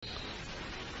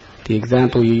The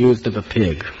example you used of a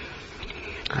pig.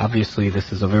 Obviously,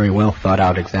 this is a very well thought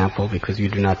out example because you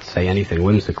do not say anything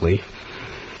whimsically.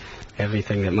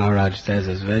 Everything that Maharaj says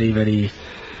is very, very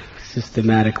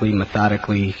systematically,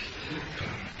 methodically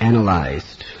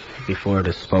analyzed before it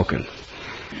is spoken.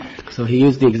 So he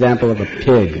used the example of a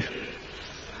pig.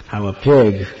 How a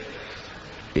pig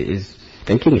is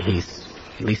thinking at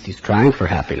least he's trying for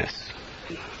happiness.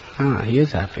 He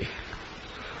is happy.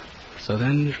 So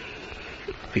then,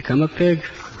 become a pig.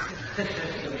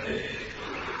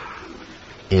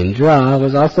 Indra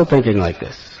was also thinking like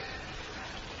this.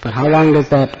 But how long does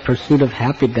that pursuit of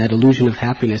that illusion of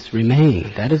happiness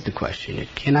remain? That is the question.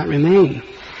 It cannot remain.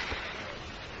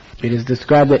 It is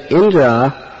described that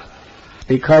Indra,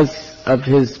 because of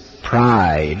his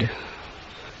pride,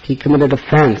 he committed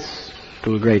offense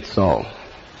to a great soul.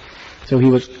 So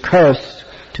he was cursed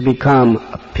to become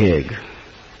a pig.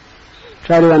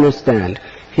 Try to understand.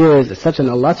 Here is such an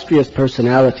illustrious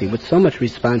personality with so much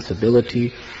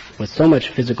responsibility, with so much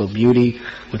physical beauty,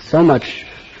 with so much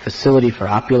facility for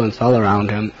opulence all around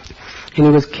him, and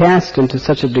he was cast into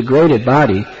such a degraded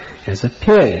body as a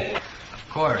pig. Of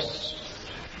course,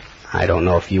 I don't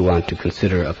know if you want to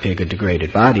consider a pig a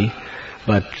degraded body,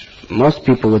 but most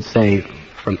people would say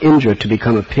from Indra to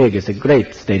become a pig is a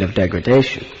great state of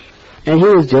degradation. And he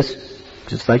was just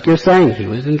like you're saying, he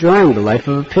was enjoying the life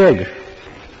of a pig.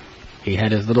 He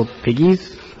had his little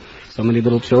piggies, so many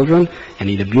little children, and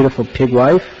he had a beautiful pig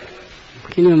wife.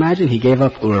 Can you imagine? He gave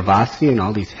up Urvasi and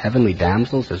all these heavenly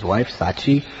damsels, his wife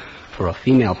Sachi, for a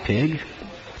female pig.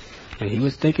 And he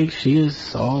was thinking, she is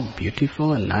so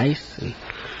beautiful and nice and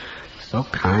so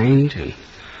kind and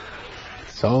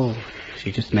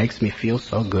she just makes me feel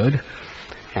so good.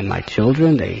 And my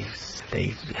children, they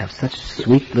have such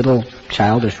sweet little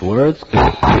childish words.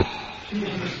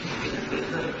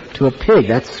 To a pig,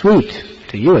 that's sweet.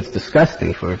 To you, it's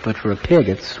disgusting. But for a pig,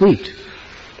 it's sweet.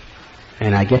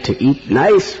 And I get to eat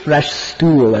nice, fresh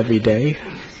stool every day.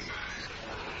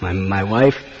 My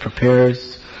wife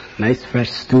prepares nice,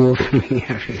 fresh stool for me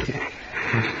every day.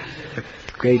 With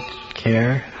great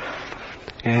care.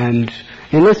 And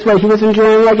in this way, he was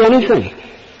enjoying like anything.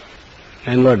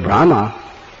 And Lord Brahma,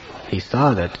 he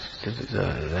saw that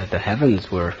the heavens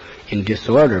were in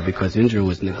disorder because Indra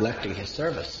was neglecting his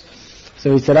service.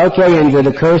 So he said, okay, Indra,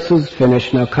 the curse is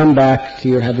finished. Now come back to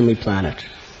your heavenly planet.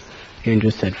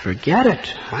 Indra said, forget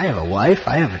it. I have a wife,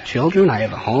 I have children, I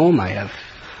have a home, I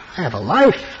have a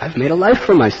life. I've made a life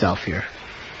for myself here.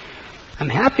 I'm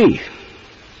happy.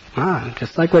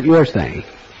 Just like what you're saying.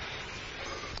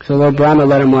 So Lord Brahma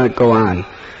let him go on.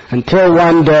 Until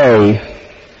one day,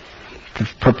 the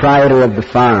proprietor of the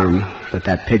farm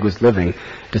that pig was living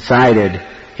decided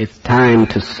it's time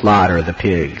to slaughter the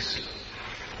pigs.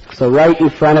 So right in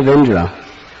front of Indra,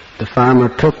 the farmer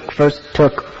first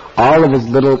took all of his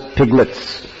little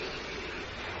piglets,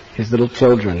 his little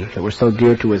children that were so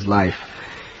dear to his life,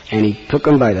 and he took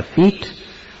them by the feet,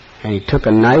 and he took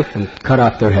a knife and cut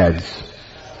off their heads.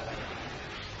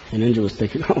 And Indra was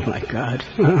thinking, oh my God.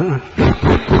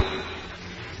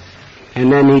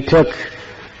 And then he took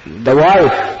the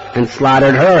wife and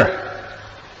slaughtered her.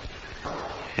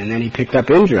 And then he picked up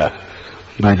Indra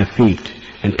by the feet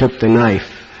and took the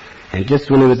knife. And just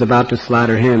when he was about to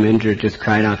slaughter him, Indra just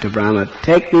cried out to Brahma,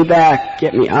 take me back,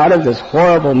 get me out of this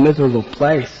horrible, miserable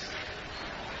place.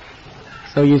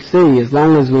 So you see, as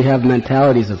long as we have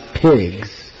mentalities of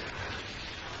pigs,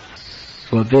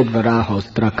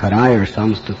 swavidvarahostra karayar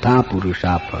samstuta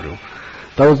purushaparu,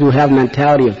 those who have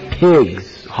mentality of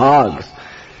pigs, hogs,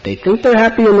 they think they're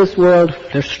happy in this world,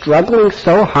 they're struggling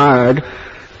so hard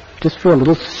just for a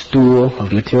little stool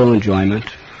of material enjoyment.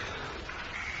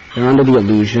 They're under the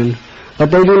illusion,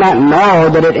 but they do not know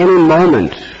that at any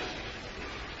moment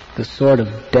the sword of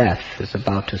death is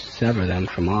about to sever them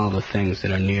from all the things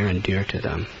that are near and dear to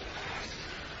them.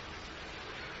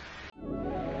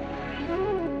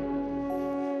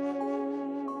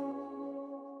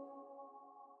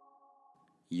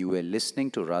 You were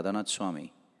listening to Radhanath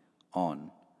Swami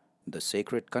on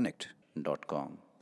thesacredconnect.com.